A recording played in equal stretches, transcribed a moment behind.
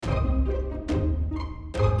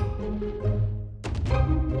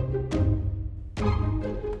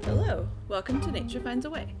Welcome to Nature Finds a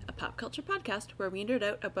Way, a pop culture podcast where we nerd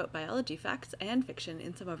out about biology facts and fiction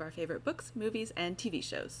in some of our favorite books, movies, and TV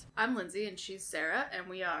shows. I'm Lindsay and she's Sarah, and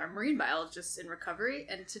we are marine biologists in recovery,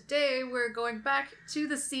 and today we're going back to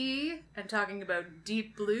the sea and talking about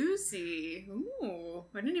Deep Blue Sea. Ooh,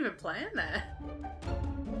 I didn't even plan that.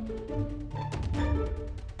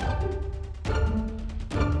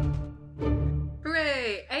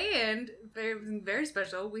 Hooray! And very, very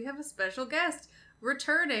special, we have a special guest.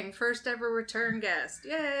 Returning, first ever return guest.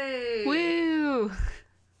 Yay! Woo!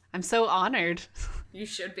 I'm so honored. You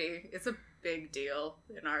should be. It's a big deal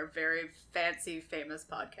in our very fancy, famous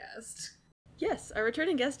podcast. Yes, our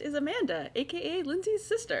returning guest is Amanda, aka Lindsay's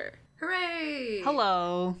sister. Hooray!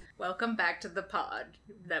 Hello. Welcome back to the pod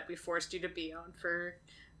that we forced you to be on for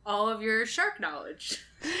all of your shark knowledge.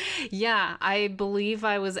 Yeah, I believe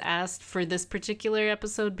I was asked for this particular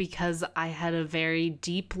episode because I had a very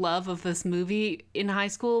deep love of this movie in high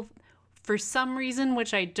school for some reason,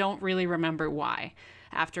 which I don't really remember why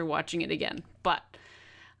after watching it again. But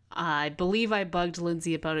I believe I bugged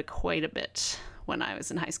Lindsay about it quite a bit when I was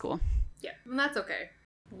in high school. Yeah, and that's okay.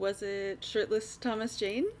 Was it shirtless Thomas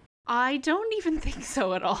Jane? I don't even think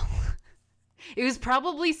so at all. It was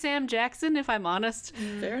probably Sam Jackson, if I'm honest.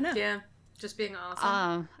 Fair enough. Yeah, just being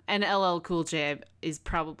awesome. And LL Cool J is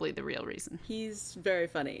probably the real reason. He's very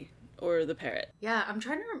funny. Or the parrot. Yeah, I'm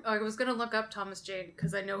trying to I was gonna look up Thomas Jane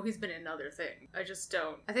because I know he's been in other things. I just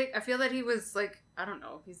don't. I feel that he was like, I don't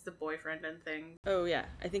know, he's the boyfriend and thing. Oh yeah,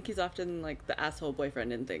 I think he's often like the asshole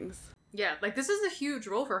boyfriend in things. Yeah, like this is a huge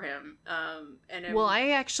role for him. Well, I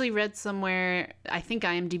actually read somewhere, I think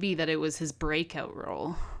IMDb, that it was his breakout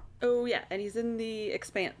role. Oh yeah, and he's in The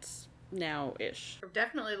Expanse now-ish. I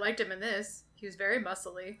definitely liked him in this. He was very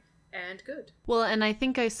muscly and good. Well, and I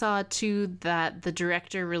think I saw too that the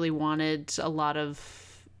director really wanted a lot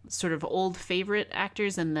of sort of old favorite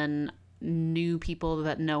actors and then new people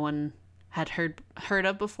that no one had heard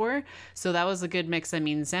of before. So that was a good mix. I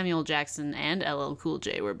mean, Samuel Jackson and LL Cool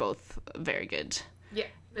J were both very good. Yeah,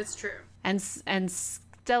 it's true. And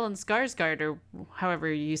Stellan Skarsgård, or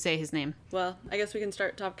however you say his name. Well, I guess we can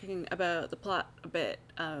start talking about the plot a bit,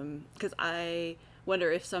 because I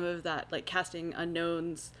wonder if some of that, like, casting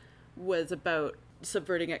unknowns was about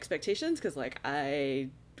subverting expectations, because, like, I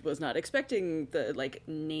was not expecting the, like,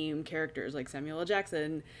 name characters like Samuel L.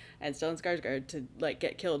 Jackson and Stellan Skarsgård to, like,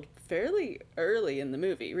 get killed fairly early in the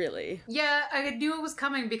movie, really. Yeah, I knew it was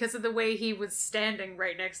coming because of the way he was standing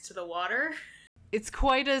right next to the water. It's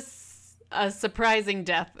quite a surprising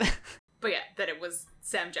death. But yeah, that it was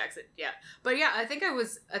Sam Jackson, yeah. But yeah, I think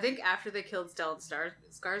after they killed Stellan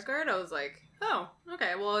Skarsgård, I was like, oh,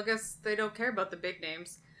 okay, well, I guess they don't care about the big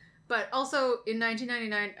names. But also, in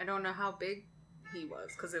 1999, I don't know how big he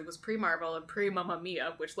was, because it was pre-Marvel and pre-Mamma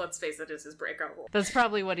Mia, which, let's face it, is his breakout role. That's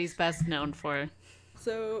probably what he's best known for.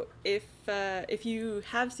 So, if you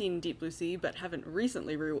have seen Deep Blue Sea but haven't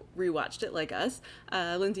recently rewatched it like us,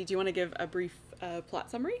 Lindsay, do you want to give a brief plot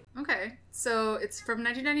summary? Okay, so it's from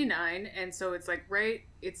 1999, and so it's like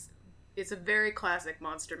it's a very classic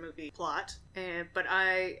monster movie plot, but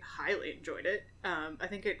I highly enjoyed it. I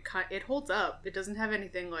think it holds up. It doesn't have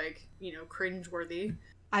anything like, cringeworthy.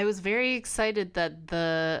 I was very excited that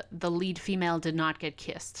the lead female did not get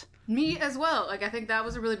kissed. Me as well. Like, I think that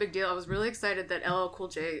was a really big deal. I was really excited that LL Cool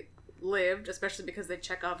J lived, especially because they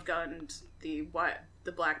Chekhov gunned the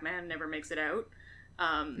black man never makes it out.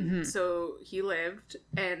 So he lived,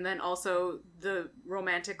 and then also the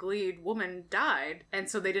romantic lead woman died, and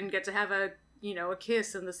so they didn't get to have a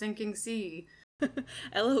kiss in the sinking sea.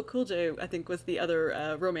 LL Cool J, I think, was the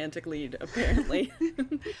other romantic lead, apparently.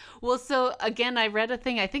 Well, so again, I read a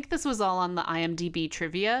thing, I think this was all on the IMDb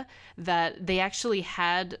trivia, that they actually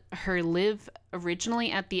had her live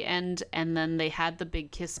originally at the end, and then they had the big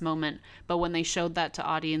kiss moment. But when they showed that to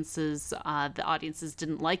audiences, the audiences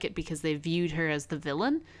didn't like it because they viewed her as the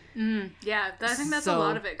villain. Yeah, I think that's a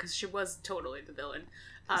lot of it, because she was totally the villain.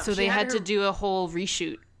 So they had to do a whole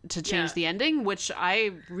reshoot to change the ending, which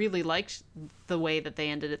I really liked the way that they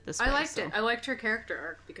ended it this way. I liked it. I liked her character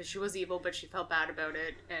arc because she was evil, but she felt bad about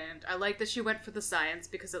it. And I liked that she went for the science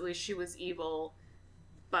because at least she was evil,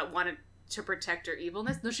 but wanted to protect her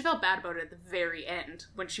evilness. No, she felt bad about it at the very end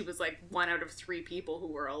when she was like 1 out of 3 people who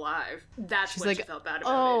were alive. That's when she felt bad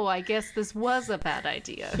about it. Oh, I guess this was a bad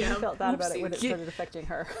idea. She felt bad about it when it started affecting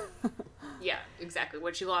her. Yeah, exactly.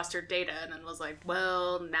 When she lost her data and then was like,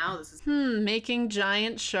 well, now this is... Making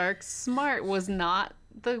giant sharks smart was not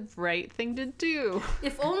the right thing to do.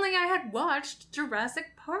 If only I had watched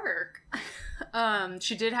Jurassic Park.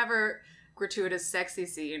 She did have her gratuitous sexy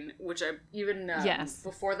scene, which I even... yes.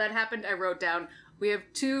 Before that happened, I wrote down, we have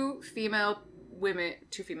two female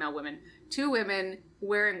women, two women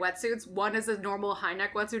wearing wetsuits. One is a normal high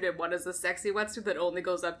neck wetsuit and one is a sexy wetsuit that only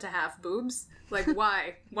goes up to half boobs. Like,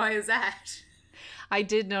 why? Why is that? I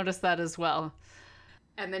did notice that as well.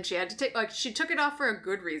 And then she had to take, like, she took it off for a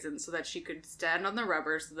good reason so that she could stand on the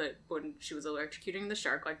rubber so that when she was electrocuting the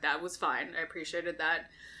shark, like, that was fine. I appreciated that.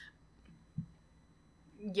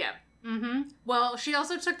 Yeah. Mm-hmm. Well, she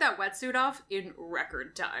also took that wetsuit off in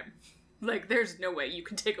record time. Like, there's no way you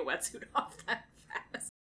can take a wetsuit off that fast.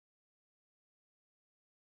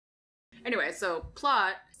 Anyway, so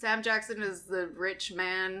plot. Sam Jackson is the rich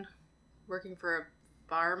man working for a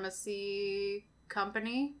pharmacy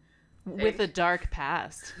company. With a dark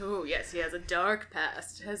past. Oh, yes, he has a dark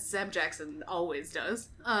past, as Sam Jackson always does.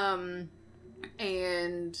 And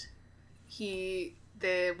one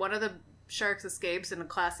of the sharks escapes in a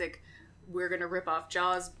classic we're gonna rip off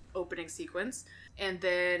Jaws opening sequence. And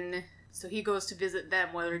then, so he goes to visit them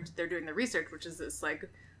while they're doing the research, which is this, like,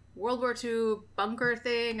 World War II bunker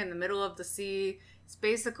thing in the middle of the sea. It's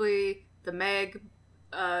basically the Meg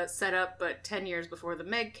setup, but 10 years before the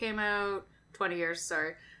Meg came out. 20 years,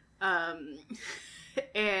 sorry.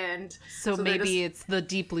 And so maybe it's the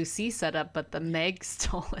Deep Blue Sea setup, but the Meg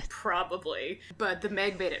stole it. Probably, but the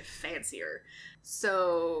Meg made it fancier.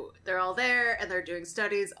 So they're all there and they're doing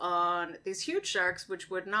studies on these huge sharks, which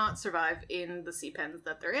would not survive in the sea pens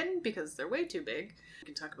that they're in because they're way too big. We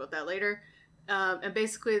can talk about that later. And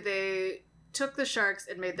basically they took the sharks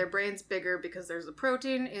and made their brains bigger because there's a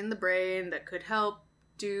protein in the brain that could help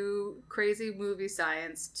do crazy movie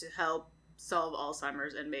science to help solve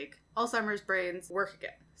Alzheimer's and make Alzheimer's brains work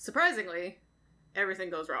again. Surprisingly, everything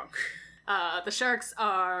goes wrong. The sharks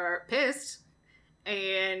are pissed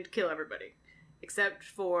and kill everybody. Except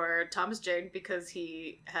for Thomas Jane because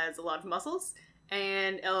he has a lot of muscles,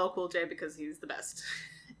 and LL Cool J because he's the best.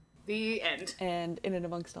 The end. And in and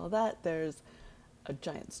amongst all that, there's a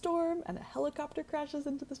giant storm, and a helicopter crashes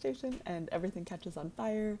into the station, and everything catches on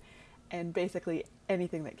fire, and basically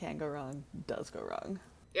anything that can go wrong does go wrong.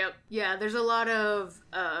 Yep. Yeah, there's a lot of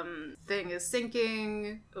thing is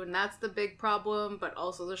sinking, and that's the big problem, but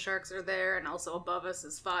also the sharks are there, and also above us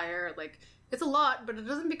is fire. Like, it's a lot, but it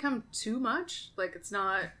doesn't become too much. Like, it's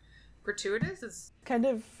not gratuitous. It's kind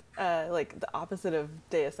of like the opposite of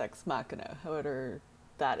Deus Ex Machina, however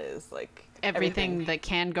that is. Like, everything that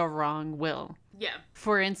can go wrong will. Yeah.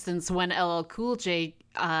 For instance, when LL Cool J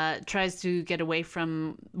tries to get away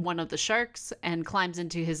from one of the sharks and climbs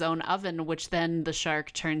into his own oven, which then the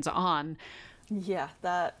shark turns on. Yeah,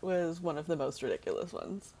 that was one of the most ridiculous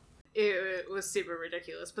ones. It was super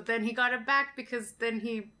ridiculous. But then he got it back because then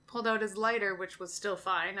he pulled out his lighter, which was still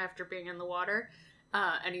fine after being in the water.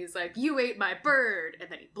 And he's like, "You ate my bird!" And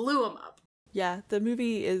then he blew him up. Yeah, the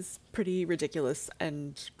movie is pretty ridiculous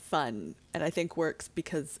and fun, and I think works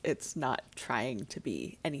because it's not trying to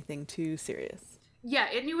be anything too serious. Yeah,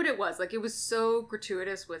 it knew what it was. Like, it was so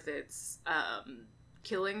gratuitous with its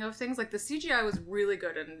killing of things. Like, the CGI was really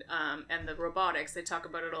good, and the robotics, they talk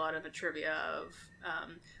about it a lot in the trivia of...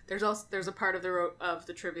 there's a part of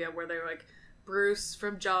the trivia where they're like, Bruce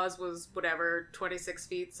from Jaws was, 26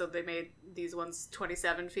 feet, so they made these ones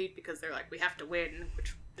 27 feet because they're like, we have to win,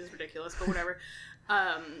 which is ridiculous, but whatever.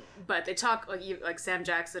 But they talk, like Sam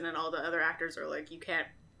Jackson and all the other actors are like, you can't,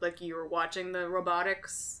 like, you were watching the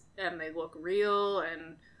robotics and they look real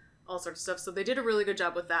and all sorts of stuff. So they did a really good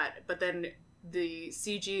job with that. But then the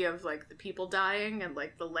CG of, like, the people dying and,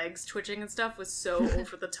 like, the legs twitching and stuff was so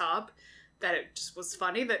over the top that it just was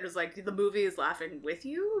funny that it was like, the movie is laughing with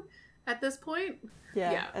you at this point.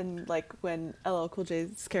 Yeah. And, like, when LL Cool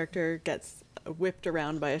J's character gets whipped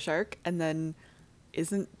around by a shark and then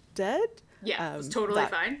isn't dead. Yeah, it was totally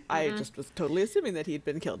fine. Mm-hmm. I just was totally assuming that he'd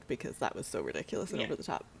been killed because that was so ridiculous and over the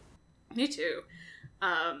top. Me too.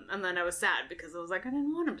 And then I was sad because I was like, I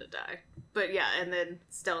didn't want him to die. But yeah, and then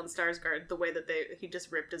Stellan Skarsgård, the way that he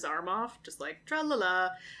just ripped his arm off, just like, tra-la-la,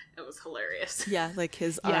 it was hilarious. Yeah, like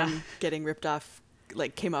his arm getting ripped off,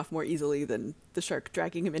 like, came off more easily than the shark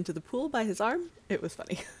dragging him into the pool by his arm. It was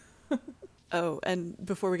funny. Oh, and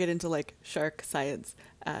before we get into, like, shark science,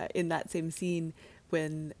 in that same scene,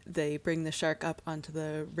 when they bring the shark up onto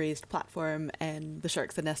the raised platform and the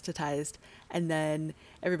shark's anesthetized, and then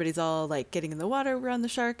everybody's all, like, getting in the water around the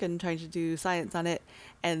shark and trying to do science on it,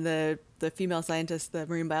 and the female scientist, the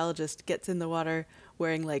marine biologist, gets in the water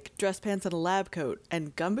wearing, like, dress pants and a lab coat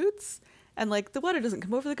and gumboots, and, like, the water doesn't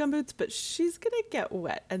come over the gumboots, but she's gonna get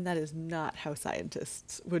wet, and that is not how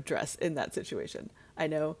scientists would dress in that situation. I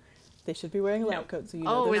know they should be wearing a lab coat, so you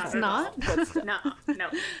know. Oh, it's not? No.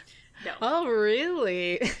 Oh,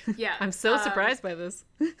 really? Yeah. I'm so surprised by this.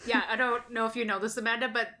 Yeah, I don't know if you know this, Amanda,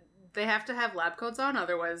 but they have to have lab coats on,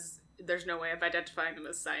 otherwise there's no way of identifying them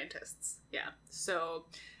as scientists. Yeah. So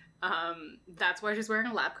that's why she's wearing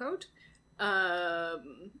a lab coat.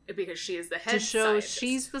 Because she is the head to show scientist.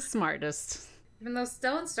 she's the smartest. Even though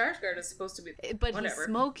Stellan Skarsgård is supposed to be, But whatever. he's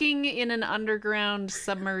smoking in an underground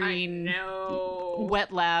submarine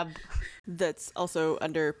wet lab. That's also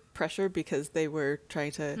under pressure because they were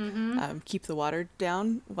trying to keep the water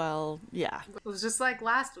down while, yeah. It was just like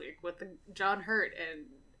last week with the John Hurt and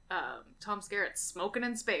Tom Skerritt smoking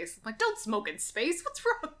in space. I'm like, don't smoke in space. What's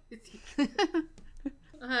wrong with you?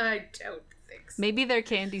 I don't think so. Maybe they're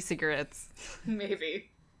candy cigarettes. Maybe.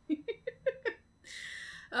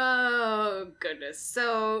 Oh, goodness.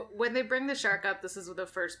 So, when they bring the shark up, this is the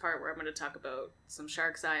first part where I'm going to talk about some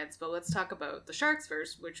shark science, but let's talk about the sharks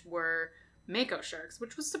first, which were mako sharks,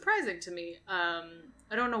 which was surprising to me. I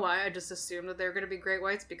don't know why, I just assumed that they were going to be great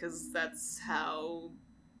whites because that's how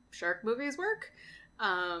shark movies work.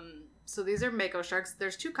 So these are mako sharks.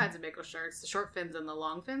 There's two kinds of mako sharks, the short fins and the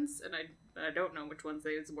long fins, and I don't know which ones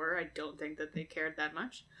these were. I don't think that they cared that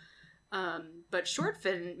much. But short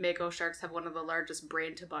fin mako sharks have one of the largest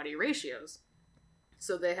brain to body ratios.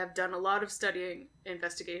 So they have done a lot of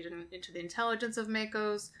investigation into the intelligence of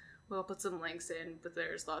makos. We'll put some links in, but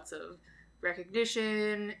there's lots of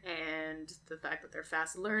recognition and the fact that they're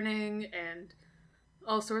fast learning and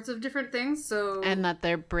all sorts of different things. So And that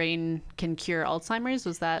their brain can cure Alzheimer's.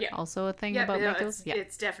 Was that also a thing about makos?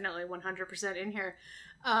 It's definitely 100% in here.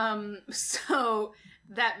 So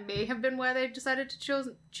that may have been why they decided to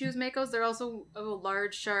choose makos. They're also a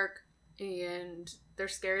large shark, and they're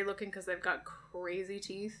scary looking because they've got crazy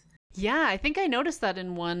teeth. Yeah, I think I noticed that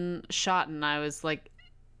in one shot, and I was like,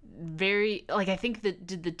 I think that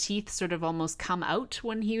did the teeth sort of almost come out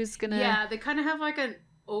when he was gonna. Yeah, they kind of have like an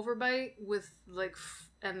overbite with like,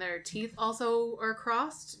 and their teeth also are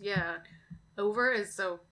crossed. Yeah, over is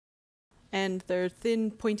so. And they're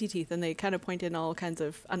thin, pointy teeth, and they kind of point in all kinds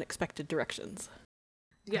of unexpected directions.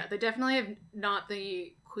 Yeah, they definitely have not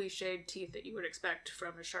the cliched teeth that you would expect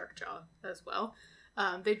from a shark jaw as well.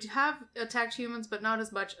 They have attacked humans, but not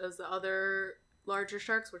as much as the other larger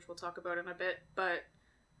sharks, which we'll talk about in a bit. But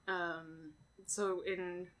so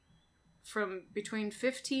from between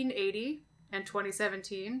 1580 and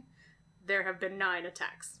 2017, there have been 9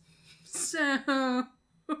 attacks. So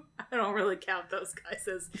I don't really count those guys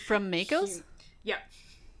as from makos. Yeah.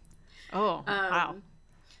 Oh, wow.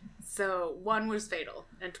 So 1 was fatal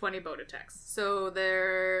and 20 boat attacks. So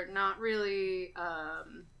they're not really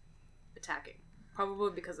attacking,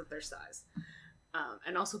 probably because of their size,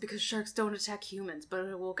 and also because sharks don't attack humans.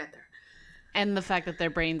 But we'll get there. And the fact that their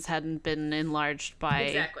brains hadn't been enlarged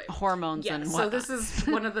by hormones and whatnot. So this is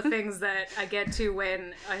one of the things that I get to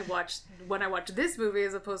when I watch this movie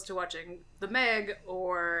as opposed to watching The Meg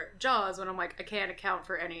or Jaws, when I'm like, I can't account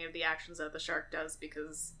for any of the actions that the shark does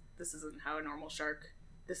because this isn't a normal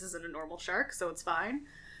shark, so it's fine.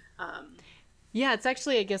 Yeah, it's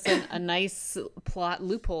actually, I guess, a nice plot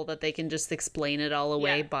loophole that they can just explain it all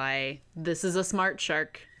away by, this is a smart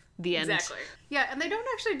shark, the end. Exactly. Yeah, and they don't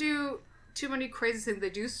actually do too many crazy things. They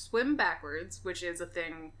do swim backwards, which is a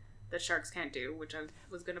thing that sharks can't do, which I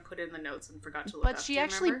was going to put in the notes and forgot to look up. But she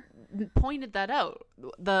actually pointed that out.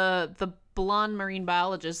 The blonde marine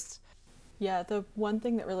biologist. Yeah, the one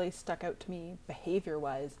thing that really stuck out to me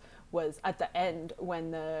behavior-wise was at the end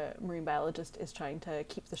when the marine biologist is trying to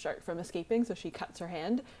keep the shark from escaping, so she cuts her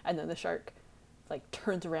hand, and then the shark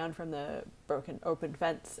turns around from the open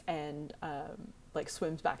fence and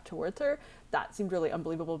swims back towards her. That seemed really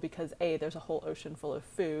unbelievable because there's a whole ocean full of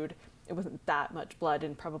food. It wasn't that much blood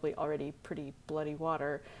and probably already pretty bloody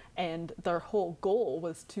water, and their whole goal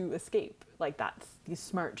was to escape. That's these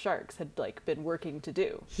smart sharks had been working to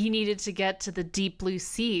do. He needed to get to the deep blue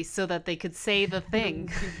sea so that they could say the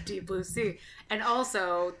thing. Deep blue sea. And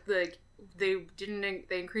also they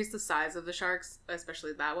increased the size of the sharks,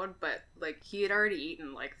 especially that one, but he had already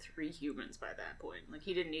eaten 3 humans by that point.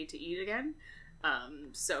 He didn't need to eat again.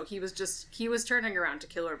 So he was turning around to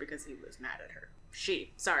kill her because he was mad at her.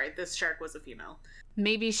 This shark was a female.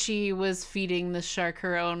 Maybe she was feeding the shark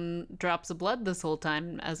her own drops of blood this whole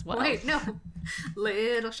time as well. Wait, no.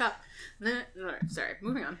 Little shot. No, sorry,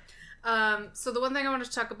 moving on. So the one thing I wanted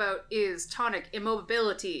to talk about is tonic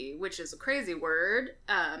immobility, which is a crazy word,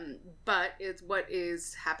 but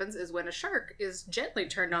it's happens is when a shark is gently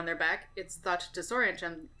turned on their back, it's thought to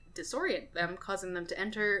disorient them, causing them to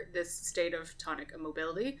enter this state of tonic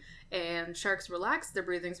immobility, and sharks relax, their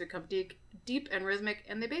breathings become deep and rhythmic,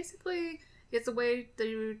 and it's a way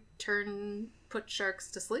to put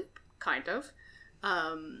sharks to sleep, kind of.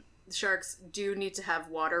 Sharks do need to have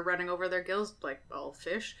water running over their gills, like all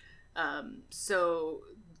fish, so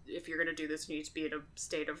if you're going to do this, you need to be in a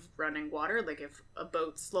state of running water, like if a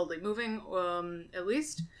boat's slowly moving, at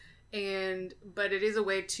least. But it is a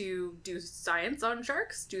way to do science on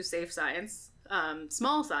sharks, do safe science,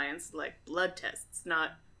 small science, like blood tests,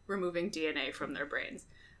 not removing DNA from their brains.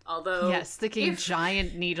 Although, yes, sticking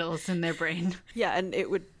giant needles in their brain. Yeah, and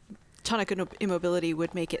tonic immobility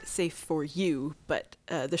would make it safe for you, but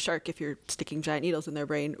the shark, if you're sticking giant needles in their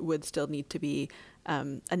brain, would still need to be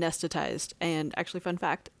anesthetized. And actually, fun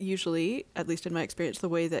fact, usually, at least in my experience, the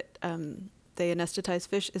way that they anesthetize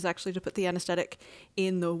fish is actually to put the anesthetic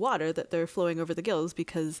in the water that they're flowing over the gills,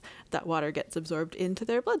 because that water gets absorbed into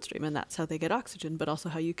their bloodstream, and that's how they get oxygen, but also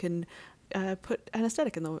how you can put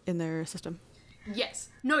anesthetic in their system. Yes.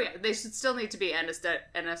 No, yeah, they should still need to be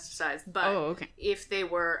anesthetized, but if they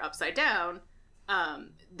were upside down,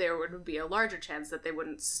 there would be a larger chance that they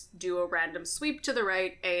wouldn't do a random sweep to the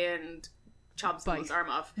right and chop someone's arm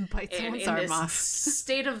off. Bite someone's arm off.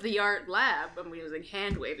 State-of-the-art lab, I'm using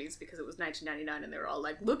hand wavies because it was 1999 and they were all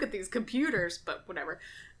like, look at these computers, but whatever.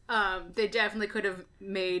 They definitely could have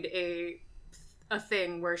made a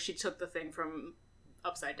thing where she took the thing from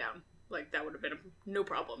upside down. Like, that would have been no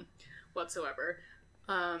problem whatsoever.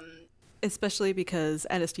 Especially because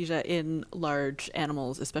anesthesia in large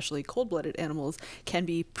animals, especially cold-blooded animals, can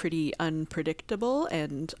be pretty unpredictable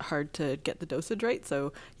and hard to get the dosage right.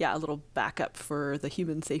 So yeah, a little backup for the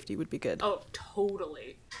human safety would be good. Oh,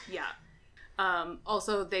 totally. Yeah.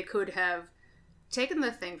 Also, they could have taken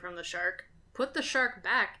the thing from the shark, put the shark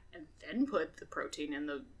back, and then put the protein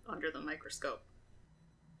under the microscope.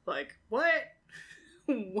 Like, what?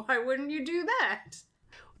 Why wouldn't you do that?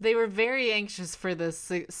 They were very anxious for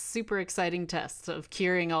this super exciting test of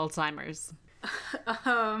curing Alzheimer's.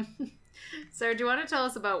 Sarah, do you want to tell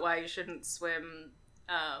us about why you shouldn't swim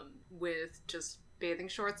with just bathing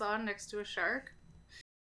shorts on next to a shark?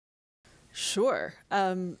 Sure.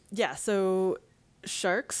 Yeah, so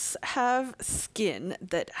sharks have skin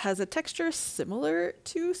that has a texture similar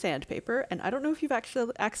to sandpaper, and I don't know if you've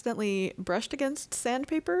actually accidentally brushed against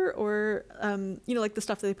sandpaper or, like the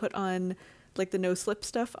stuff that they put on, like the no-slip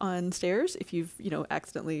stuff on stairs, if you've,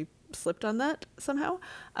 accidentally slipped on that somehow.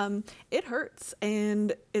 It hurts,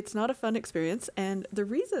 and it's not a fun experience, and the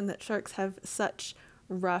reason that sharks have such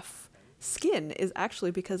rough skin is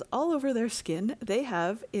actually because all over their skin they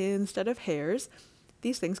have, instead of hairs,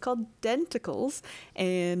 these things called denticles,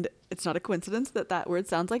 and it's not a coincidence that that word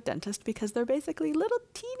sounds like dentist, because they're basically little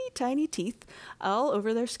teeny tiny teeth all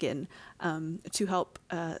over their skin to help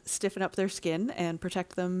stiffen up their skin and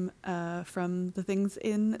protect them from the things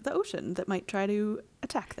in the ocean that might try to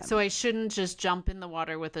attack them. So I shouldn't just jump in the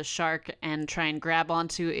water with a shark and try and grab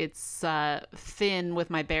onto its fin with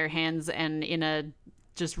my bare hands and in a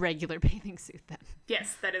just regular bathing suit then?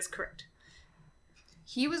 Yes, that is correct.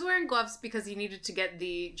 He was wearing gloves because he needed to get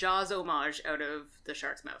the Jaws homage out of the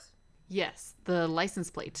shark's mouth. Yes, the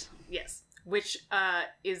license plate. Yes, which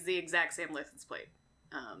is the exact same license plate.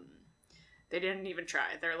 They didn't even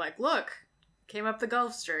try. They're like, look, came up the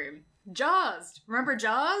Gulf Stream. Jaws! Remember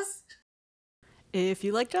Jaws? If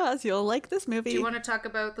you like Jaws, you'll like this movie. Do you want to talk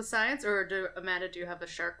about the science, or Amanda, do you have a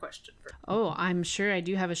shark question? Oh, I'm sure I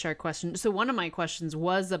do have a shark question. So one of my questions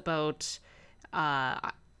was about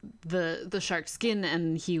the shark skin,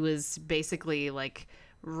 and he was basically like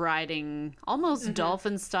riding almost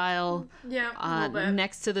dolphin style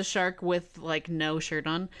next to the shark with like no shirt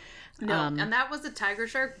on. No, and that was a tiger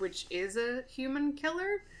shark, which is a human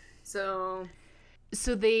killer. So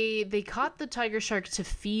they caught the tiger shark to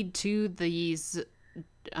feed to these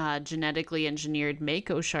genetically engineered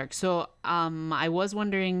mako sharks. So I was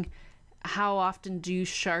wondering, how often do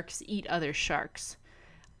sharks eat other sharks?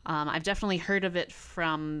 I've definitely heard of it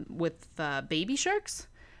with baby sharks,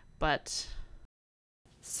 but...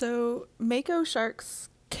 So mako sharks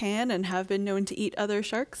can and have been known to eat other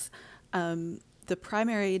sharks. The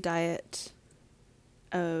primary diet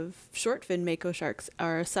of short-fin mako sharks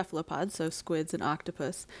are cephalopods, so squids and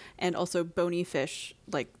octopus, and also bony fish,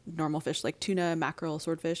 like normal fish, like tuna, mackerel,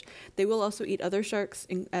 swordfish. They will also eat other sharks,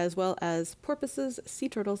 as well as porpoises, sea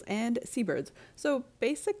turtles, and seabirds. So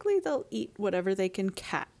basically, they'll eat whatever they can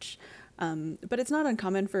catch. But it's not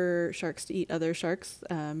uncommon for sharks to eat other sharks,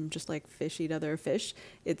 just like fish eat other fish.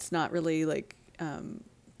 It's not really like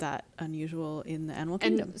that unusual in the animal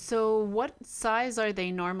kingdom. And so what size are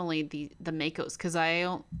they normally, the makos? Because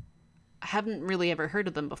I haven't really ever heard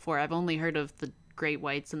of them before. I've only heard of the great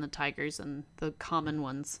whites and the tigers and the common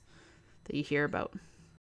ones that you hear about.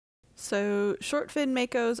 So short-fin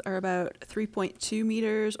makos are about 3.2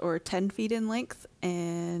 meters or 10 feet in length,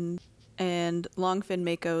 and long-fin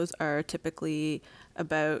makos are typically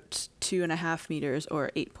about 2.5 meters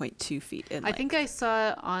or 8.2 feet in length. I think I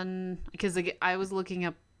saw on, because I was looking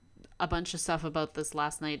up a bunch of stuff about this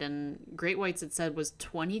last night, and great whites it said was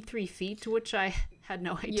 23 feet, which I had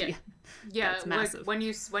no idea. Yeah, that's massive. Like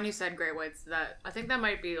when you said great whites, that I think that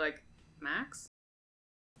might be like max.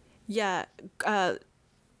 Yeah,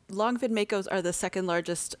 long-fin makos are the second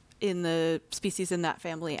largest in the species in that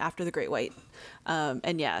family after the great white.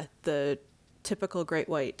 And yeah, the typical great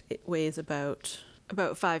white, it weighs about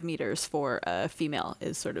 5 meters for a female,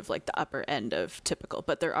 is sort of like the upper end of typical,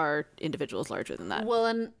 but there are individuals larger than that. Well,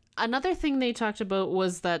 and another thing they talked about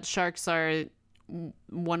was that sharks are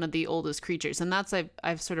one of the oldest creatures, and that's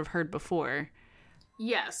I've sort of heard before.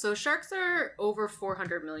 Yeah, so sharks are over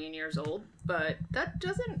 400 million years old, but that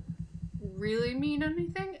doesn't really mean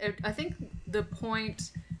anything. I think the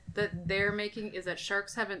point that they're making is that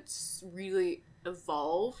sharks haven't really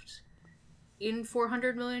evolved in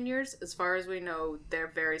 400 million years. As far as we know,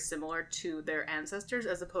 they're very similar to their ancestors,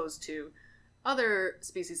 as opposed to other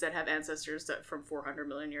species that have ancestors that from 400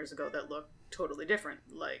 million years ago that look totally different,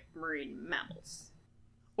 like marine mammals.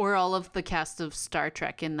 Or all of the cast of Star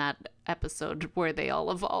Trek in that episode where they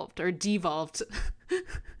all evolved or devolved.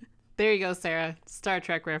 There you go, Sarah. Star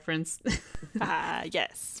Trek reference.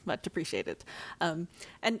 Yes, much appreciated. And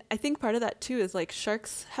I think part of that too is like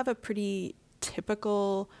sharks have a pretty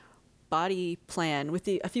typical body plan, with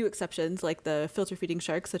a few exceptions, like the filter feeding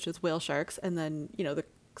sharks such as whale sharks, and then the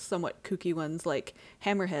somewhat kooky ones like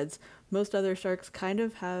hammerheads. Most other sharks kind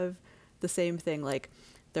of have the same thing, like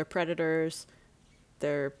they're predators,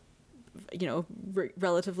 they're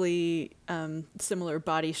relatively similar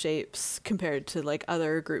body shapes compared to like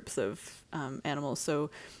other groups of animals. So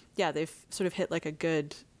yeah, they've sort of hit like a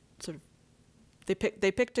good sort of,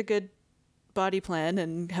 they picked a good body plan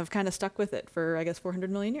and have kind of stuck with it for, I guess,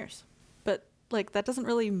 400 million years. But like that doesn't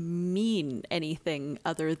really mean anything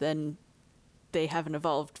other than they haven't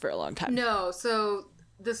evolved for a long time. No, so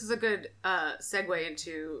this is a good segue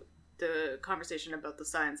into the conversation about the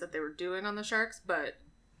science that they were doing on the sharks, but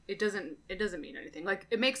it doesn't mean anything. Like,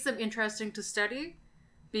 it makes them interesting to study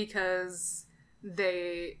because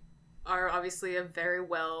they are obviously a very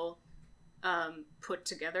well put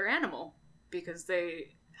together animal, because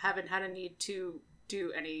they haven't had a need to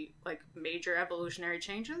do any like major evolutionary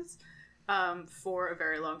changes for a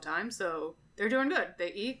very long time. So they're doing good.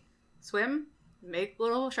 They eat, swim, make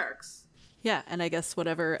little sharks. Yeah, and I guess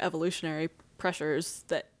whatever evolutionary pressures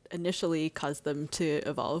that initially caused them to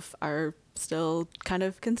evolve are still kind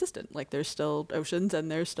of consistent. Like, there's still oceans and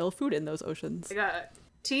there's still food in those oceans. They got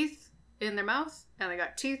teeth in their mouth and they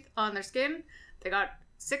got teeth on their skin. They got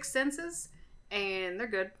 6 senses and they're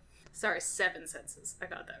good. Sorry, 7 senses. I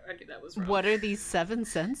got that. I knew that was wrong. What are these 7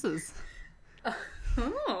 senses?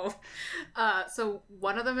 So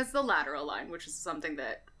one of them is the lateral line, which is something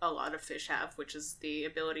that a lot of fish have, which is the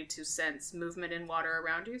ability to sense movement in water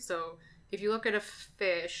around you. So if you look at a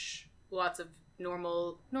fish, lots of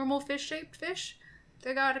normal fish-shaped fish,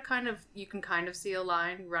 they got you can kind of see a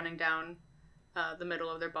line running down the middle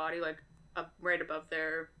of their body, like right above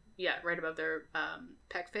their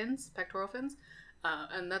pectoral fins,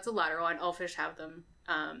 and that's a lateral line. All fish have them,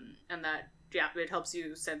 and that, yeah, it helps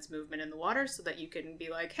you sense movement in the water so that you can be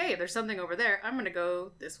like, hey, there's something over there, I'm gonna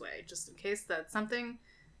go this way, just in case that something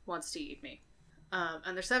wants to eat me.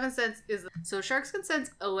 And their 7th sense is, so sharks can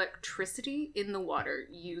sense electricity in the water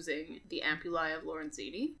using the ampullae of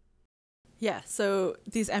Lorenzini. Yeah, so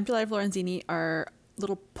these ampullae of Lorenzini are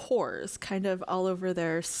little pores kind of all over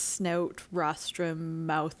their snout, rostrum,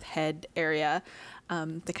 mouth, head area.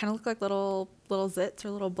 They kind of look like little zits or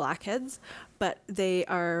little blackheads, but they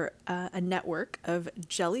are a network of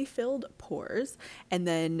jelly-filled pores, and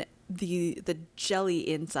then the jelly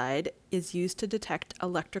inside is used to detect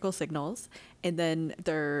electrical signals, and then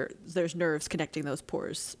there's nerves connecting those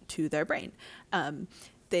pores to their brain.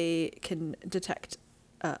 They can detect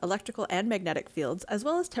electrical and magnetic fields, as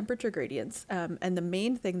well as temperature gradients. And the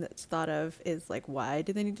main thing that's thought of is, like, why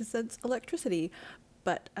do they need to sense electricity?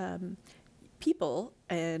 But people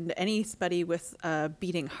and anybody with a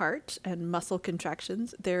beating heart and muscle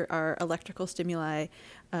contractions, there are electrical stimuli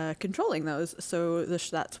controlling those. So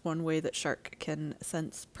that's one way that shark can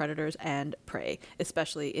sense predators and prey,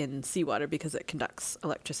 especially in seawater, because it conducts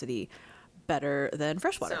electricity better than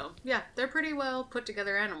freshwater. So, yeah, they're pretty well put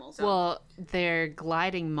together animals. So. Well, they're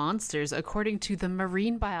gliding monsters, according to the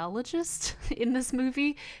marine biologist in this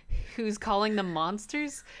movie, who's calling them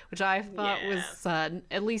monsters, which I thought was,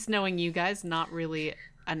 at least knowing you guys, not really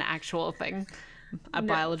an actual thing a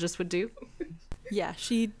biologist would do. Yeah,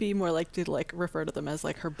 she'd be more likely to like refer to them as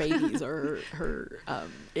like her babies or her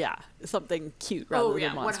something cute rather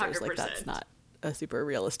than monsters. 100%. Like, that's not a super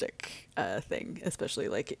realistic thing, especially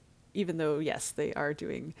like, even though, yes, they are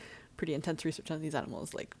doing pretty intense research on these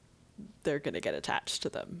animals, like they're going to get attached to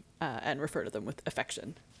them and refer to them with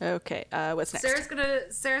affection. Okay, what's next?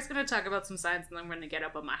 Sarah's gonna talk about some science, and then I'm gonna get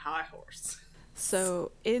up on my high horse.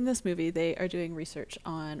 So in this movie, they are doing research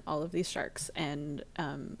on all of these sharks, and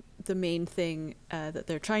the main thing that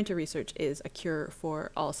they're trying to research is a cure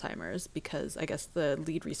for Alzheimer's, because I guess the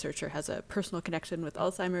lead researcher has a personal connection with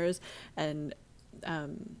Alzheimer's, and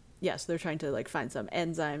so they're trying to like find some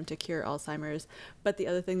enzyme to cure Alzheimer's. But the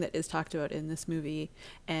other thing that is talked about in this movie,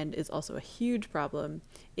 and is also a huge problem,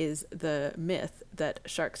 is the myth that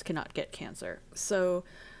sharks cannot get cancer. So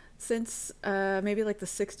since maybe like the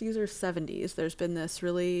 60s or 70s, there's been this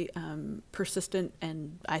really persistent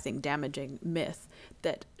and I think damaging myth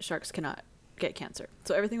that sharks cannot get cancer.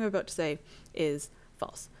 So everything I'm about to say is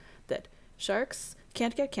false. That sharks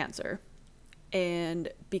can't get cancer, and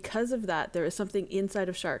because of that, there is something inside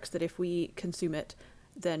of sharks that if we consume it,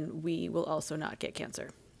 then we will also not get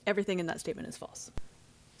cancer. Everything in that statement is false.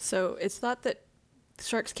 So it's thought that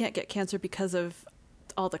sharks can't get cancer because of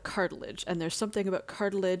all the cartilage, and there's something about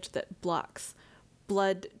cartilage that blocks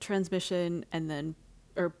blood transmission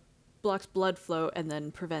or blocks blood flow and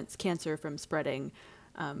then prevents cancer from spreading,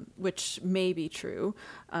 which may be true.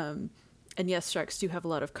 And yes, sharks do have a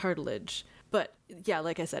lot of cartilage, but yeah,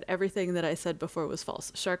 like I said, everything that I said before was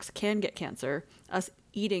false. Sharks can get cancer. Us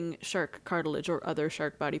eating shark cartilage or other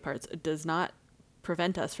shark body parts does not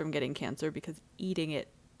prevent us from getting cancer, because eating it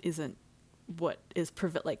isn't what is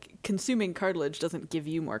like consuming cartilage doesn't give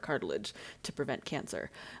you more cartilage to prevent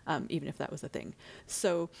cancer, even if that was a thing.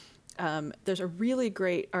 So there's a really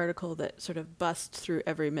great article that sort of busts through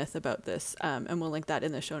every myth about this, and we'll link that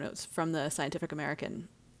in the show notes, from the Scientific American.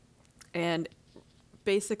 And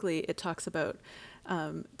basically it talks about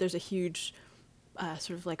there's a huge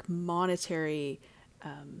sort of like monetary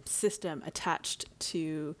system attached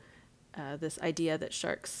to this idea that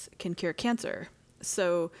sharks can cure cancer.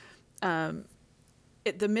 So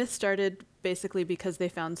the myth started basically because they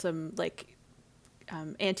found some like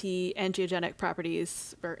anti-angiogenic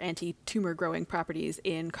properties or anti-tumor growing properties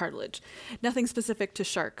in cartilage. Nothing specific to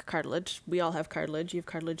shark cartilage. We all have cartilage. You have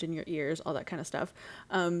cartilage in your ears, all that kind of stuff.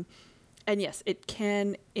 And yes, it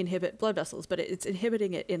can inhibit blood vessels, but it's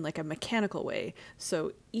inhibiting it in like a mechanical way.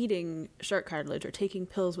 So eating shark cartilage or taking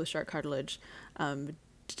pills with shark cartilage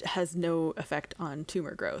has no effect on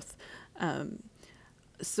tumor growth.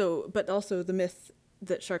 But also the myth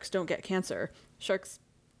that sharks don't get cancer. Sharks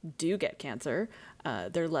do get cancer.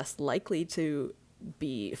 They're less likely to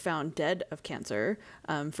be found dead of cancer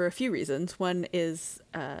for a few reasons. One is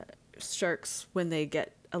sharks, when they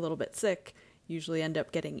get a little bit sick, usually end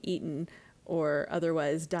up getting eaten or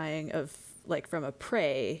otherwise dying of like from a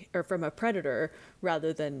prey or from a predator,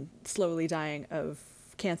 rather than slowly dying of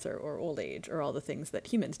cancer or old age or all the things that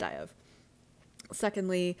humans die of.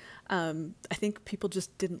 Secondly, I think people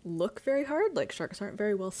just didn't look very hard. Like sharks aren't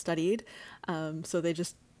very well studied, so they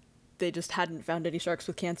just hadn't found any sharks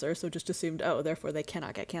with cancer, so just assumed, oh, therefore they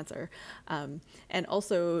cannot get cancer. And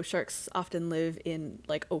also sharks often live in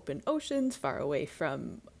like open oceans, far away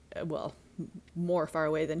from, more far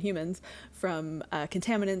away than humans, from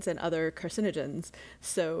contaminants and other carcinogens.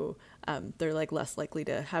 So they're like less likely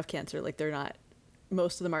to have cancer. Like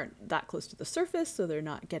most of them aren't that close to the surface, so they're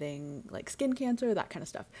not getting like skin cancer, that kind of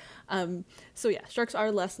stuff. So yeah, sharks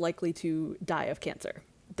are less likely to die of cancer.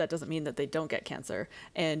 That doesn't mean that they don't get cancer.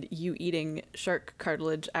 And you eating shark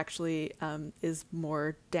cartilage actually is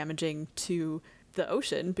more damaging to the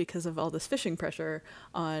ocean because of all this fishing pressure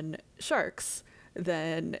on sharks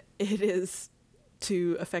than it is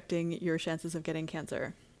to affecting your chances of getting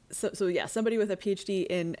cancer. So yeah, somebody with a PhD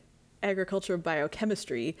in agricultural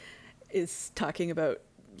biochemistry is talking about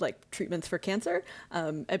like treatments for cancer,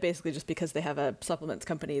 and basically just because they have a supplements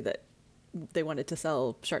company that they wanted to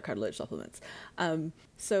sell shark cartilage supplements.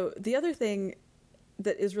 So the other thing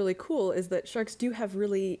that is really cool is that sharks do have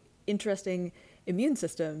really interesting immune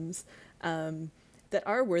systems that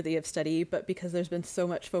are worthy of study, but because there's been so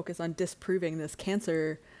much focus on disproving this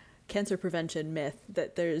cancer prevention myth,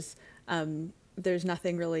 that there's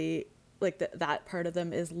nothing really like that part of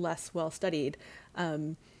them is less well studied.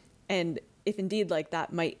 And if indeed like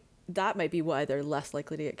that might be why they're less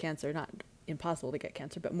likely to get cancer, not impossible to get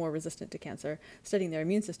cancer, but more resistant to cancer, studying their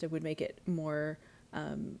immune system would make it more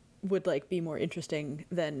be more interesting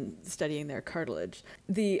than studying their cartilage.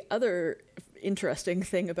 The other interesting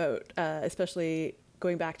thing about especially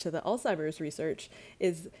going back to the Alzheimer's research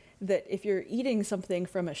is that if you're eating something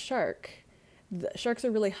from a shark, the sharks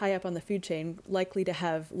are really high up on the food chain, likely to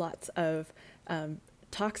have lots of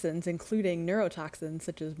toxins, including neurotoxins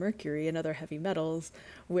such as mercury and other heavy metals,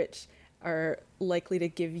 which are likely to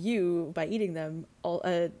give you, by eating them, all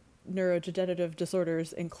neurodegenerative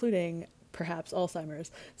disorders, including perhaps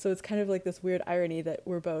Alzheimer's. So it's kind of like this weird irony that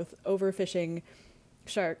we're both overfishing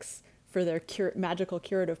sharks for their magical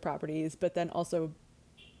curative properties, but then also,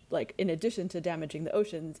 like, in addition to damaging the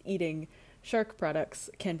oceans, eating shark products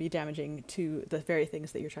can be damaging to the very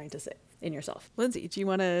things that you're trying to save in yourself. Lindsay, do you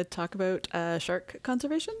want to talk about shark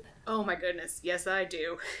conservation? Oh my goodness, yes I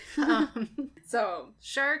do. So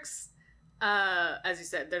sharks, as you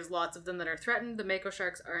said, there's lots of them that are threatened. The mako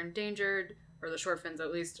sharks are endangered, or the short fins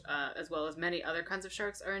at least, as well as many other kinds of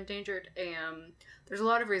sharks are endangered. And there's a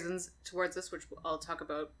lot of reasons towards this, which I'll talk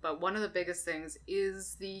about. But one of the biggest things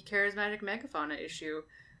is the charismatic megafauna issue.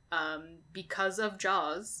 Because of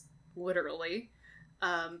Jaws, literally,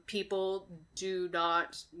 people do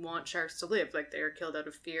not want sharks to live. Like, they are killed out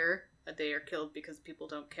of fear. They are killed because people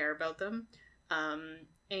don't care about them.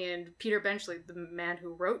 And Peter Benchley, the man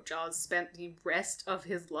who wrote Jaws, spent the rest of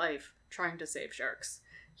his life trying to save sharks.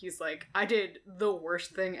 He's like, I did the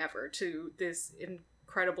worst thing ever to this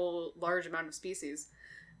incredible large amount of species.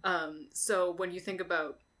 So when you think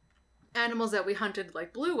about animals that we hunted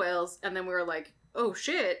like blue whales, and then we were like, oh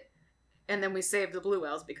shit, and then we saved the blue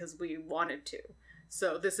whales because we wanted to.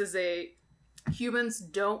 So this is humans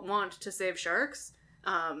don't want to save sharks,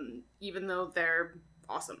 even though they're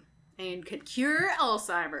awesome and can cure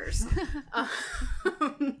Alzheimer's.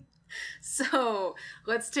 So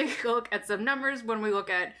let's take a look at some numbers when we look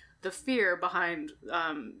at the fear behind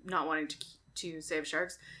not wanting to save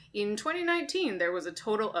sharks. In 2019, there was a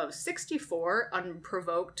total of 64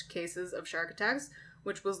 unprovoked cases of shark attacks,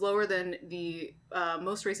 which was lower than the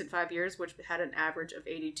most recent 5 years, which had an average of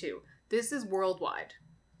 82. This is worldwide,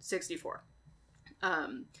 64.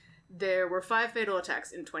 There were 5 fatal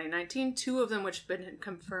attacks in 2019, 2 of them which have been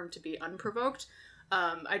confirmed to be unprovoked.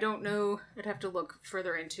 I don't know, I'd have to look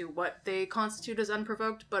further into what they constitute as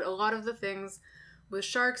unprovoked, but a lot of the things with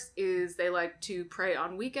sharks is they like to prey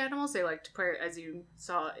on weak animals. They like to prey, as you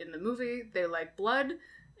saw in the movie, they like blood,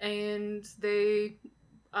 and they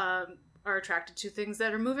are attracted to things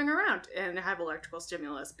that are moving around and have electrical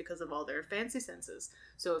stimulus because of all their fancy senses.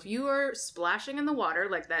 So if you are splashing in the water,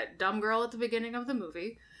 like that dumb girl at the beginning of the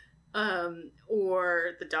movie,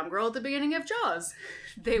 or the dumb girl at the beginning of Jaws,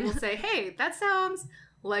 they will say, hey, that sounds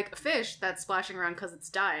like a fish that's splashing around because it's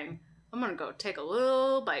dying. I'm gonna go take a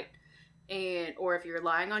little bite. Or if you're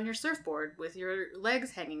lying on your surfboard with your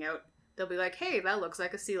legs hanging out, they'll be like, hey, that looks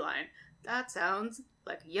like a sea lion. That sounds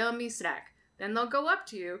like a yummy snack. Then they'll go up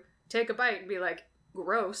to you, take a bite, and be like,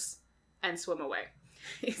 gross, and swim away.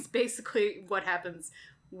 It's basically what happens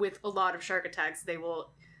with a lot of shark attacks. They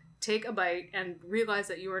will take a bite and realize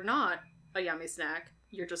that you are not a yummy snack.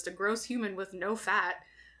 You're just a gross human with no fat,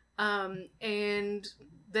 and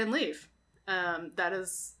then leave. That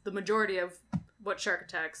is the majority of what shark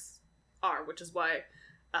attacks are, which is why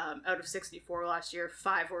out of 64 last year,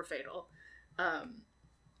 5 were fatal.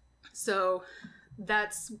 So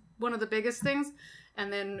that's one of the biggest things.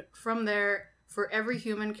 And then from there, for every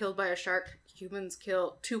human killed by a shark, humans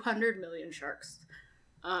kill 200 million sharks.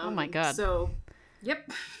 Oh my god. So, yep.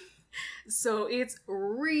 So it's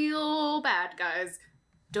real bad, guys.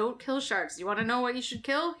 Don't kill sharks. You want to know what you should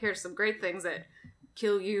kill? Here's some great things that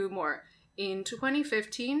kill you more. In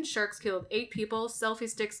 2015, sharks killed 8 people. Selfie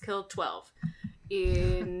sticks killed 12.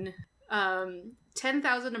 In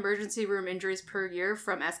 10,000 emergency room injuries per year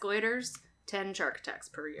from escalators, 10 shark attacks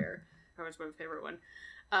per year. That was my favorite one.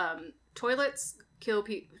 Toilets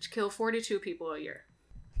kill 42 people a year.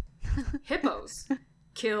 Hippos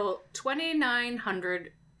kill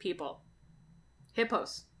 2,900 people.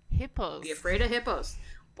 Hippos. Hippos. Be afraid of hippos.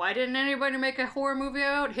 Why didn't anybody make a horror movie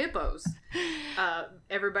about hippos?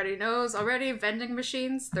 Everybody knows already. Vending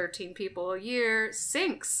machines, 13 people a year.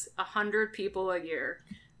 Sinks, 100 people a year.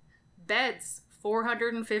 Beds,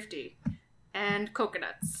 450. And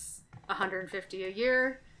coconuts, 150 a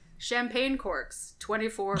year. Champagne corks,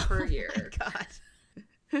 24 per year.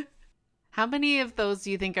 God. How many of those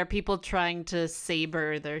do you think are people trying to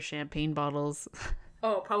saber their champagne bottles?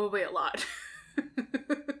 Oh, probably a lot.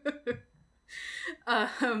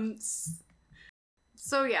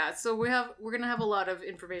 So yeah, so we're gonna have a lot of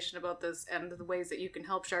information about this and the ways that you can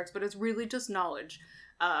help sharks, but it's really just knowledge.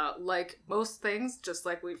 Like most things, just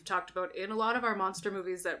like we've talked about in a lot of our monster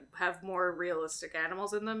movies that have more realistic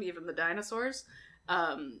animals in them, even the dinosaurs,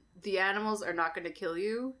 the animals are not going to kill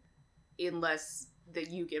you unless that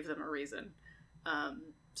you give them a reason.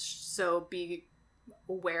 So be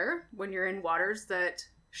aware when you're in waters that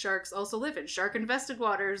sharks also live in. Shark-infested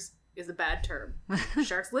waters, is a bad term.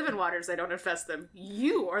 Sharks live in waters, they don't infest them.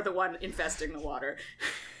 You are the one infesting the water.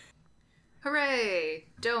 Hooray!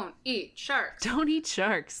 Don't eat sharks. Don't eat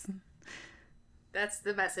sharks. That's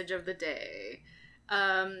the message of the day.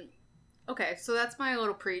 Okay, so that's my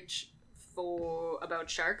little preach about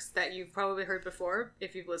sharks that you've probably heard before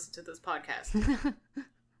if you've listened to this podcast.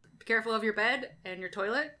 Be careful of your bed and your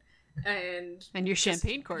toilet and your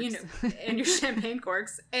champagne corks. And your champagne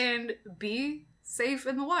corks, and be safe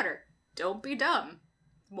in the water. Don't be dumb.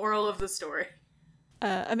 Moral of the story.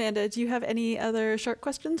 Amanda, do you have any other shark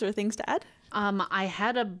questions or things to add? I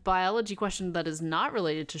had a biology question that is not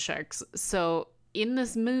related to sharks. So in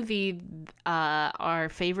this movie, our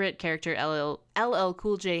favorite character, LL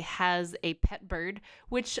Cool J, has a pet bird,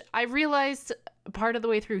 which I realized part of the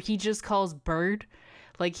way through he just calls bird.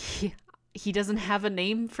 Like, he doesn't have a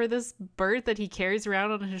name for this bird that he carries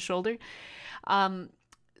around on his shoulder.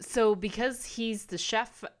 So because he's the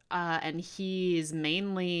chef and he is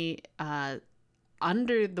mainly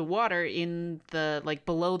under the water in the, like,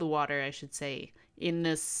 below the water, I should say, in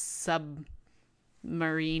this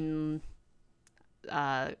submarine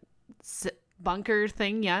bunker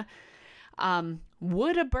thing, yeah.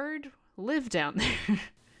 Would a bird live down there?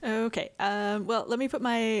 Okay, well, let me put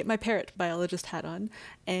my parrot biologist hat on,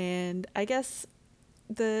 and I guess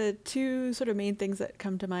the two sort of main things that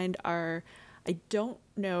come to mind are, I don't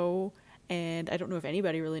know, and I don't know if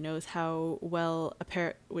anybody really knows how well a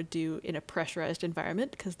parrot would do in a pressurized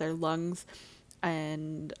environment, because their lungs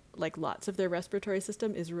and like lots of their respiratory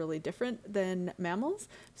system is really different than mammals.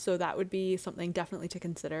 So that would be something definitely to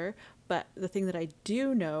consider. But the thing that I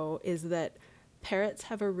do know is that parrots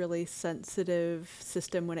have a really sensitive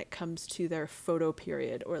system when it comes to their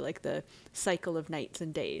photoperiod, or like the cycle of nights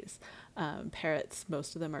and days. Parrots,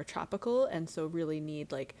 most of them are tropical, and so really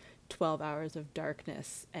need like 12 hours of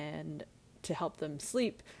darkness and to help them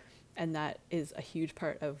sleep. And that is a huge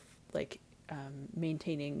part of like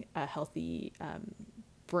maintaining a healthy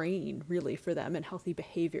brain, really, for them, and healthy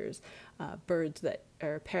behaviors. Birds that,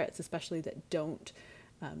 or parrots especially, that don't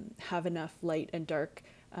have enough light and dark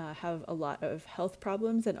have a lot of health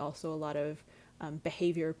problems, and also a lot of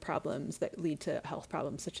behavior problems that lead to health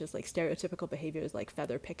problems, such as like stereotypical behaviors like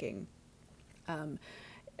feather picking.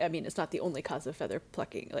 I mean, it's not the only cause of feather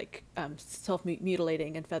plucking, like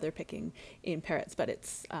self-mutilating and feather picking in parrots, but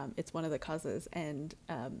it's one of the causes. And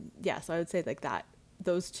yeah, so I would say like that,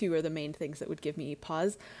 those two are the main things that would give me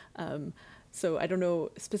pause. So I don't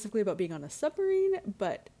know specifically about being on a submarine,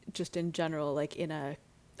 but just in general, like in a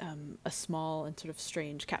small and sort of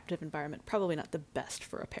strange captive environment, probably not the best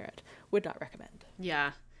for a parrot. Would not recommend.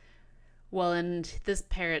 Yeah. Well, and this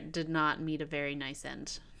parrot did not meet a very nice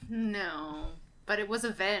end. No, but it was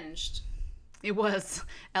avenged. It was.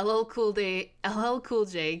 LL Cool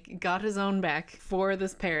J got his own back for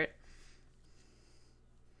this parrot.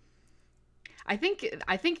 I think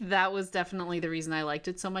that was definitely the reason I liked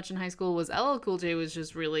it so much in high school, was LL Cool J was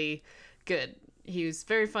just really good. He was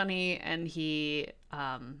very funny, and he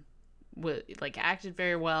acted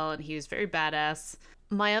very well, and he was very badass.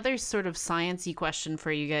 My other sort of sciencey question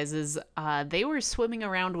for you guys is, they were swimming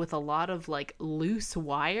around with a lot of like loose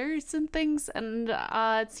wires and things, and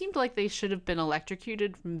it seemed like they should have been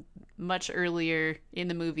electrocuted much earlier in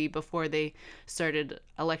the movie before they started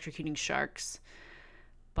electrocuting sharks.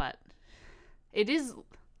 But it is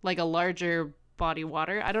like a larger body of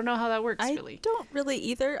water. I don't know how that works, really. I don't really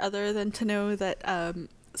either, other than to know that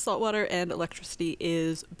saltwater and electricity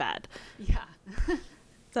is bad. Yeah.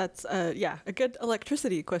 That's, a good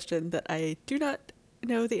electricity question that I do not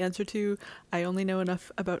know the answer to. I only know enough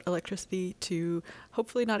about electricity to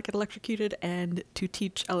hopefully not get electrocuted and to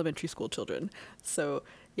teach elementary school children. So,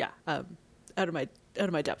 yeah, out of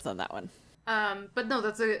my depth on that one. But no,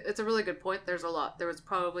 it's a really good point. There was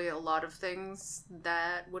probably a lot of things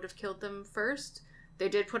that would have killed them first. They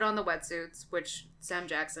did put on the wetsuits, which Sam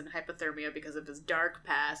Jackson, hypothermia because of his dark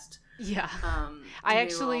past. Yeah. I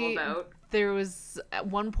actually, there was at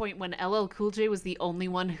one point when LL Cool J was the only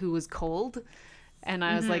one who was cold, and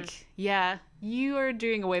I was like, yeah, you are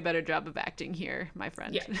doing a way better job of acting here, my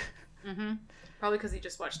friend. Yeah. Probably because he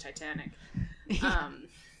just watched Titanic. Yeah.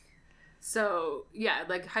 So, yeah,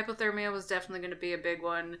 like, hypothermia was definitely going to be a big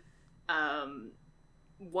one.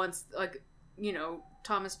 Once, like, you know,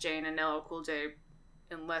 Thomas Jane and LL Cool J,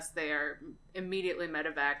 unless they are immediately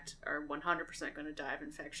medevaced, are 100% going to die of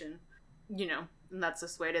infection. You know, and that's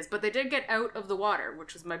just the way it is. But they did get out of the water,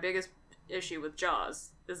 which was my biggest issue with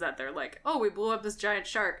Jaws, is that they're like, oh, we blew up this giant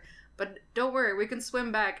shark, but don't worry, we can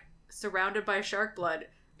swim back surrounded by shark blood,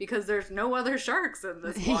 because there's no other sharks in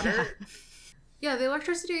this water. Yeah, the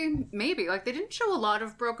electricity, maybe. Like, they didn't show a lot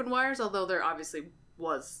of broken wires, although there obviously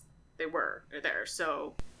was they were there.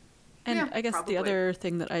 So, And yeah, I guess probably. the other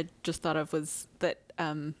thing that I just thought of was that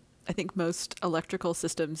I think most electrical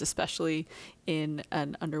systems, especially in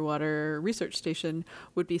an underwater research station,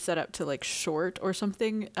 would be set up to like short or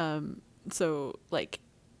something. So like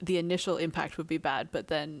the initial impact would be bad, but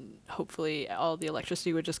then hopefully all the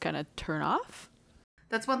electricity would just kind of turn off.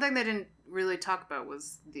 That's one thing they didn't really talk about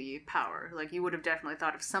was the power. Like, you would have definitely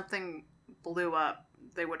thought if something blew up,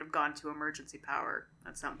 they would have gone to emergency power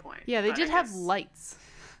at some point. Yeah, they But did I have guess- lights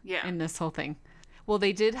Yeah. in this whole thing. Well,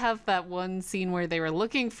 they did have that one scene where they were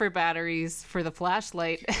looking for batteries for the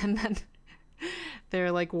flashlight, and then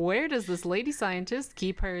they're like, where does this lady scientist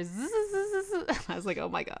keep her I was like, oh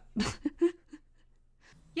my god.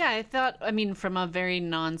 Yeah, I thought, I mean, from a very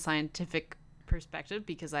non-scientific perspective,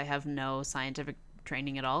 because I have no scientific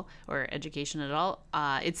training at all or education at all,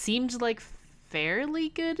 it seemed like fairly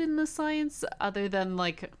good in the science, other than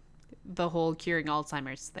like the whole curing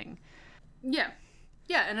Alzheimer's thing. Yeah.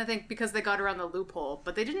 Yeah, and I think because they got around the loophole,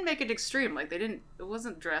 but they didn't make it extreme. Like, it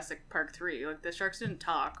wasn't Jurassic Park 3. Like, the sharks didn't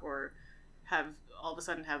talk or all of a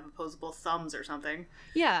sudden have opposable thumbs or something.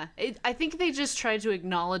 Yeah, I think they just tried to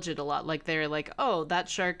acknowledge it a lot. Like, they're like, oh, that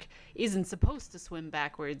shark isn't supposed to swim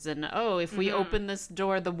backwards, and oh, if we open this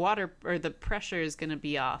door, the water or the pressure is going to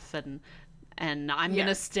be off, and I'm going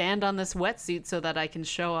to stand on this wetsuit so that I can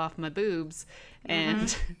show off my boobs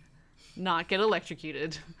and not get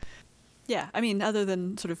electrocuted. Yeah, I mean, other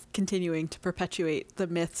than sort of continuing to perpetuate the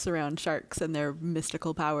myths around sharks and their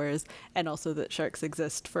mystical powers, and also that sharks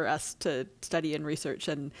exist for us to study and research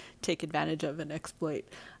and take advantage of and exploit.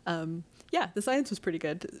 Yeah, the science was pretty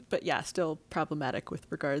good, but yeah, still problematic with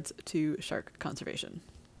regards to shark conservation.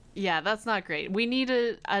 Yeah, that's not great. We need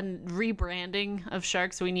a rebranding of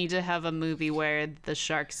sharks. We need to have a movie where the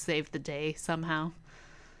sharks save the day somehow.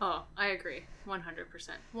 Oh, I agree. 100%.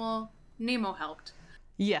 Well, Nemo helped.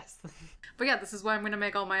 Yes. But yeah, this is why I'm going to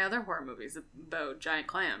make all my other horror movies about giant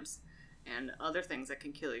clams and other things that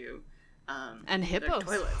can kill you. And their hippos.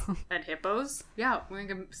 Toilets. And hippos. Yeah, we're going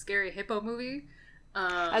to make a scary hippo movie.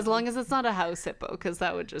 As long as it's not a house hippo, because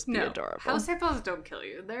that would just be No, adorable. house hippos don't kill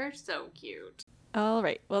you. They're so cute. All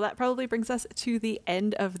right. Well, that probably brings us to the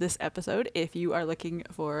end of this episode. If you are looking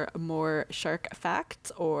for more shark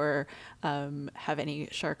facts or have any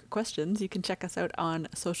shark questions, you can check us out on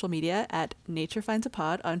social media at Nature Finds a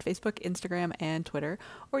Pod on Facebook, Instagram, and Twitter.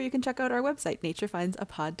 Or you can check out our website,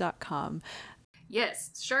 naturefindsaPod.com.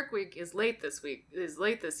 Yes, Shark Week is late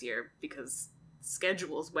this year because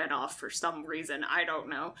schedules went off for some reason. I don't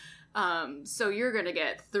know. So you're going to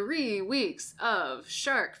get 3 weeks of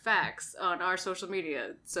shark facts on our social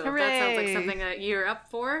media. So if that sounds like Hooray. something that you're up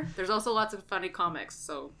for, there's also lots of funny comics.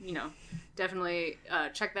 So, definitely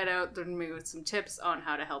check that out. There's me with some tips on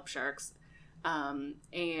how to help sharks. And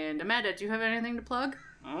Amanda, do you have anything to plug?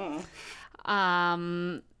 Oh.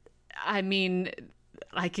 I mean,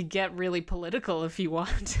 I could get really political if you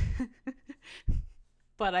want.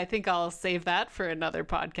 But I think I'll save that for another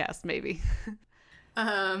podcast, maybe.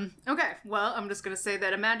 Okay, well, I'm just going to say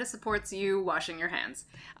that Amanda supports you washing your hands.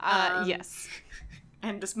 Yes.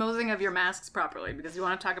 And disposing of your masks properly, because you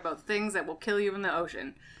want to talk about things that will kill you in the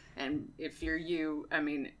ocean. And if you're you, I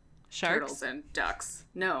mean, Sharks? turtles and ducks.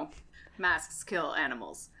 No, masks kill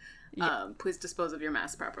animals. Yeah. Please dispose of your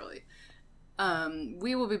masks properly.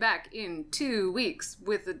 We will be back in 2 weeks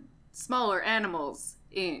with the smaller animals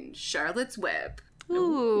in Charlotte's Web.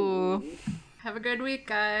 Ooh. Have a good week,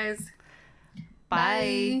 guys.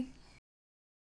 Bye. Bye.